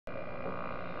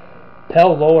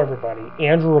Hello everybody,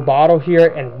 Andrew Roboto here,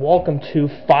 and welcome to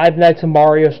Five Nights at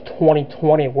Mario's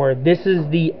 2020, where this is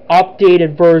the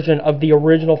updated version of the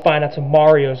original Five Nights at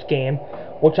Mario's game,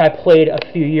 which I played a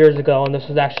few years ago, and this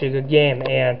was actually a good game.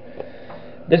 And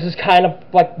this is kind of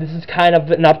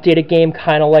an updated game,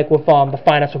 kind of like with the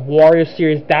Five Nights at Wario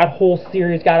series. That whole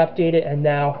series got updated, and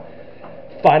now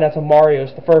Five Nights at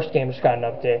Mario's, the first game, just got an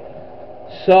update.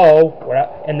 So,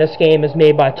 and this game is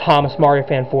made by Thomas Mario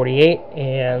Fan 48,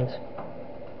 and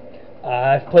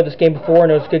I've played this game before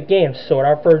and it was a good game, so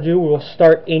without further ado, we will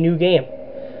start a new game.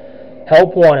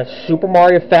 Help wanted. Super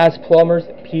Mario Fast Plumbers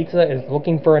Pizza is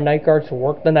looking for a night guard to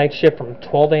work the night shift from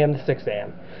 12 a.m. to 6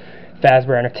 a.m.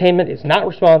 Fazbear Entertainment is not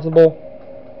responsible,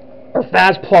 or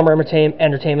Faz Plumber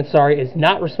Entertainment, is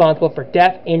not responsible for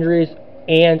death, injuries,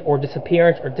 and or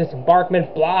disappearance or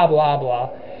disembarkment, blah blah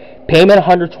blah. Payment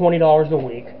 $120 a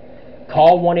week.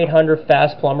 Call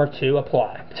 1-800-FAZPLUMBER to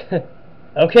apply.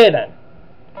 Okay then.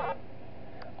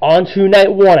 On to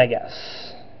night one, I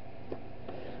guess.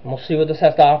 And we'll see what this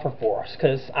has to offer for us.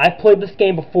 Because I've played this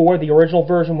game before. The original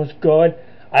version was good.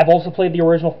 I've also played the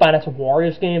original Five Nights at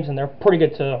Wario's games, and they're pretty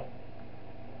good too.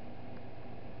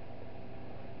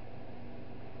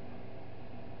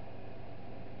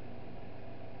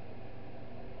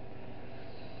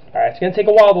 Alright, it's going to take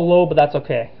a while to load, but that's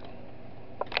okay.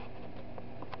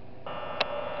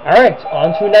 Alright,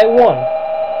 on to night one.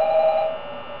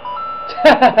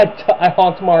 I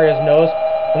honked Mario's nose.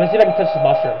 Let me see if I can touch the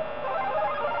mushroom.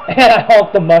 And I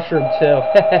honked the mushroom too.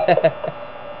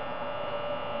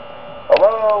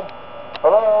 Hello?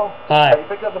 Hello? Hi. Have you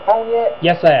picked up the phone yet?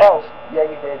 Yes, I have. Oh, yeah,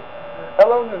 you did.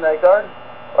 Hello, new night guard.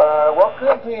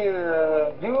 Welcome to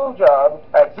your new job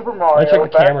at Super Mario Let me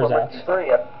check the cameras Fast out. Plumber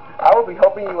Pizzeria. I will be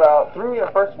helping you out through your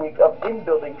first week of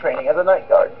in-building training as a night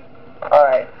guard.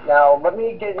 Alright, now let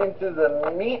me get into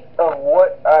the meat of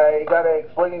what I gotta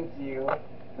explain to you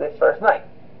this first night.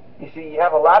 You see, you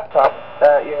have a laptop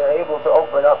that you're able to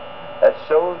open up that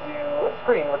shows you a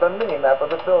screen with a mini-map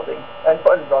of the building and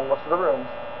buttons on most of the rooms.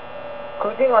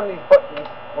 Clicking on these buttons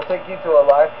will take you to a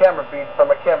live camera feed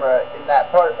from a camera in that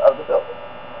part of the building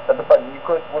that the button you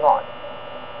clicked was on.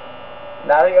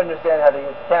 Now that you understand how to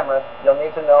use the camera, you'll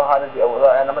need to know how to deal with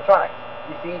our animatronics.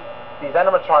 You see, these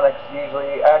animatronics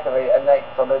usually activate at night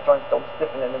so their joints don't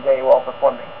stiffen in the day while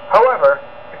performing. However,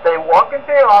 if they walk into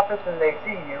your office and they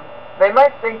see you, they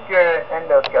might think you're an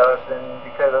endoskeleton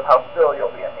because of how still you'll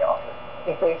be in the office.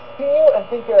 If they see you and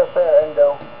think you're a fair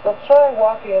endo, they'll try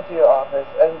walking into your office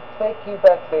and take you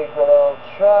backstage where they'll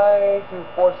try to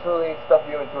forcefully stuff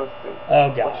you into a suit. Oh,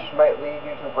 gosh. Which might lead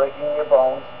you to breaking your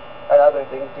bones and other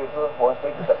things due to the force they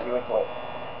stuff you into it.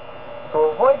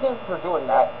 To avoid them from doing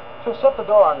that, just shut the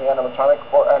door on the animatronic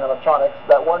or animatronics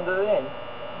that wandered in,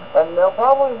 and they'll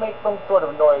probably make some sort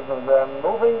of noise of them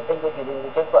moving, indicating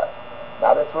they just left.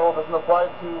 Now this rule doesn't apply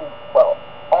to, well,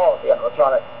 all of the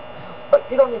animatronics, but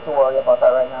you don't need to worry about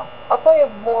that right now. I'll tell you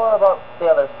more about the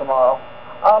others tomorrow.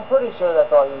 I'm pretty sure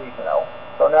that's all you need to know.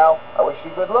 So now, I wish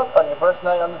you good luck on your first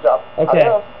night on the job. Okay.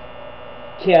 Adios.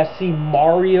 Okay, I see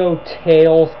Mario,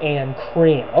 Tails, and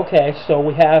Cream. Okay, so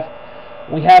we have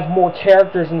more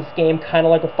characters in this game, kind of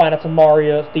like with Five Nights at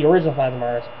Mario's, the original Five Nights at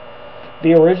Mario's.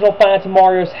 The original Five Nights at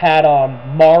Mario's had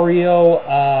Mario,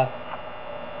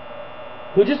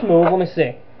 who just moved? Let me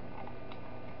see.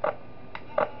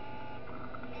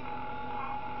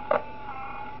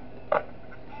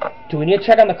 Do we need to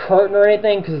check on the curtain or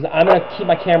anything? Because I'm going to keep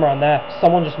my camera on that.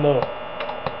 Someone just moved.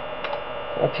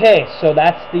 Okay, so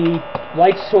that's the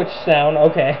light switch sound.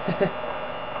 Okay.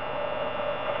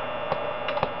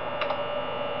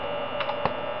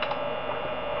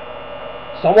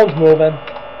 Someone's moving.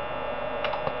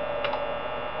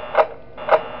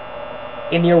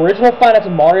 In the original Five Nights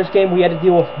at Mario's game, we had to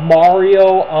deal with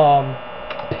Mario,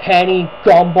 Penny,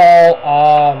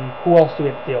 Gumball, who else do we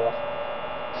have to deal with?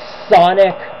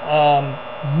 Sonic,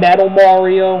 Metal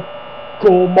Mario,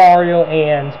 Gold Mario,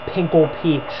 and Pinkle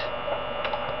Peach.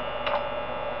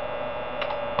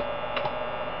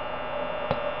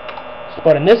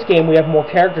 But in this game, we have more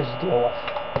characters to deal with.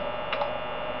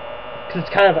 Because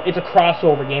it's a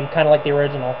crossover game, kind of like the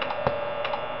original.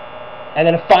 And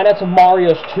then in Five Nights at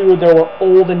Mario's 2, there were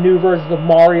old and new versions of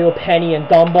Mario, Penny, and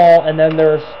Gumball. And then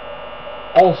there's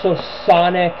also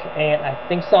Sonic, and I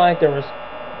think Sonic, there was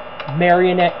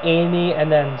Marionette Amy,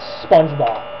 and then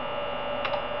SpongeBob.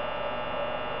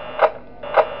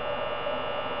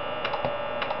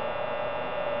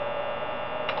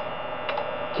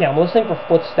 Okay, I'm listening for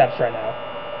footsteps right now.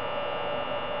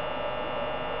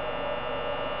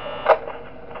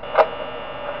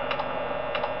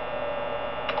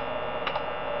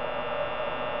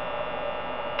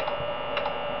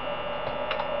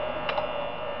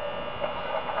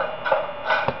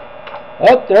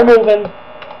 Oh, they're moving.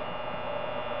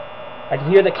 I can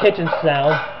hear the kitchen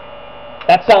sound.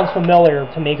 That sounds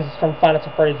familiar to me because it's from Five Nights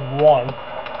at Freddy's 1.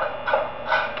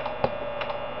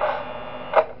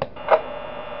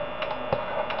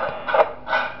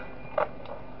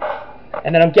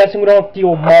 And then I'm guessing we don't have to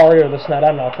deal with Mario this night. I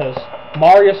don't know, because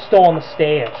Mario's still on the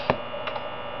stage.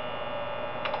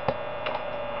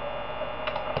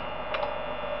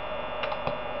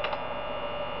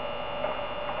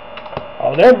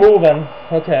 Oh, they're moving.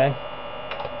 Okay.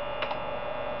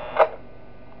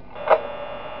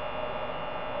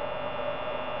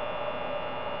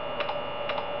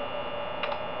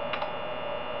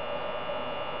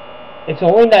 It's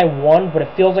only night 1, but it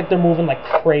feels like they're moving like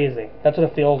crazy. That's what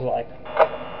it feels like.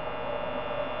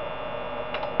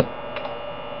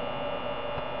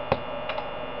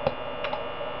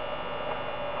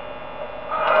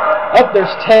 Oh,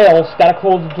 there's Tails. Gotta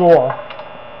close the door.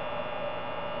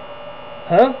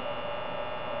 Huh?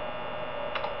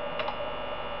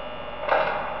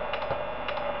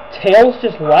 Tails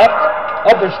just left?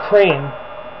 Oh, there's Cream.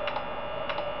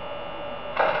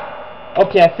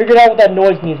 Okay, I figured out what that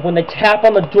noise means. When they tap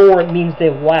on the door, it means they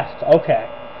left. Okay.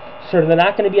 So they're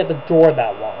not going to be at the door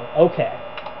that long. Okay.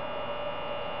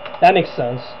 That makes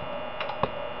sense.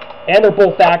 And they're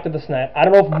both active this night. I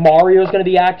don't know if Mario's going to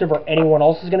be active or anyone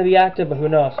else is going to be active, but who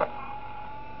knows?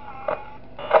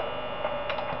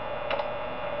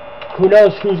 Who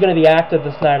knows who's going to be active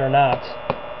this night or not?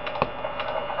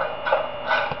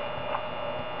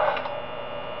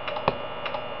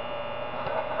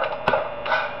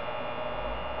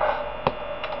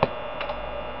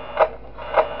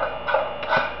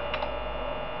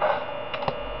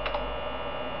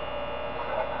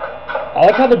 I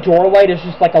like how the door light is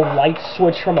just like a light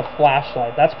switch from a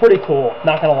flashlight. That's pretty cool,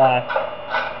 not gonna lie.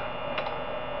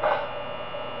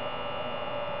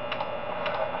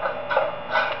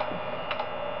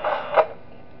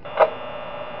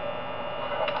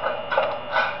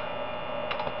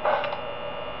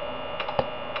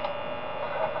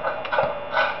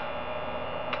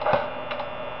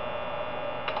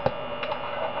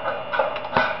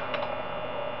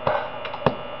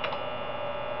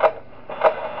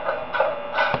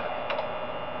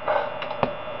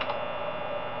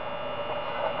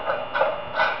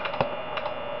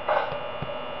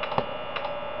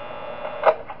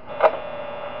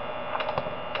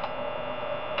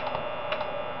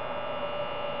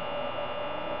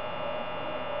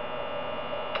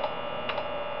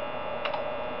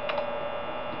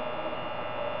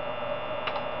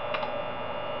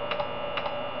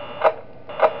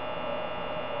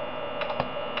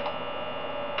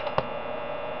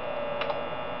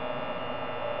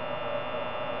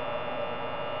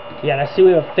 Yeah, and I see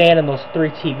we have a fan and those 3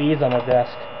 TVs on the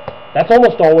desk. That's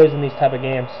almost always in these type of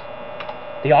games.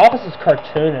 The Office is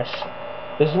cartoonish.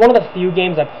 This is one of the few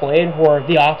games I played where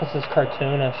The Office is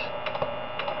cartoonish.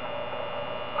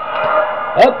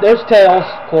 Oh, there's Tails.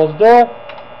 Close the door.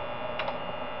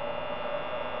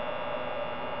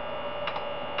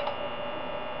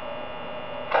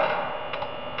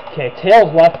 Okay,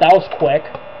 Tails left. That was quick.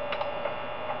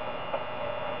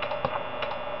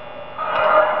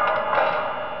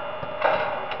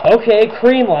 Okay,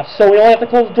 Cream left, so we only have to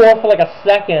close the door for like a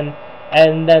second,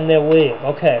 and then they leave.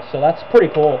 Okay, so that's pretty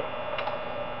cool.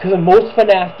 Because in most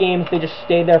FNAF games, they just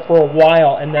stay there for a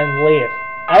while and then leave.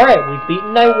 Alright, we've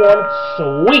beaten night 1.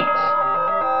 Sweet!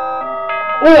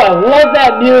 Ooh, I love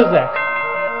that music!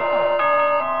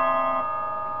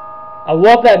 I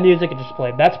love that music it just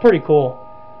played. That's pretty cool.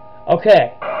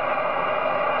 Okay.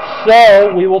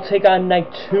 So, we will take on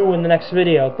night 2 in the next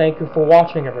video. Thank you for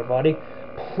watching, everybody.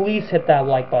 Please hit that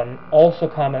like button. Also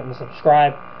comment and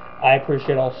subscribe. I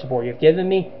appreciate all the support you've given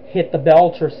me. Hit the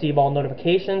bell to receive all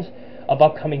notifications of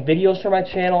upcoming videos from my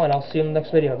channel, and I'll see you in the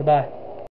next video. Goodbye.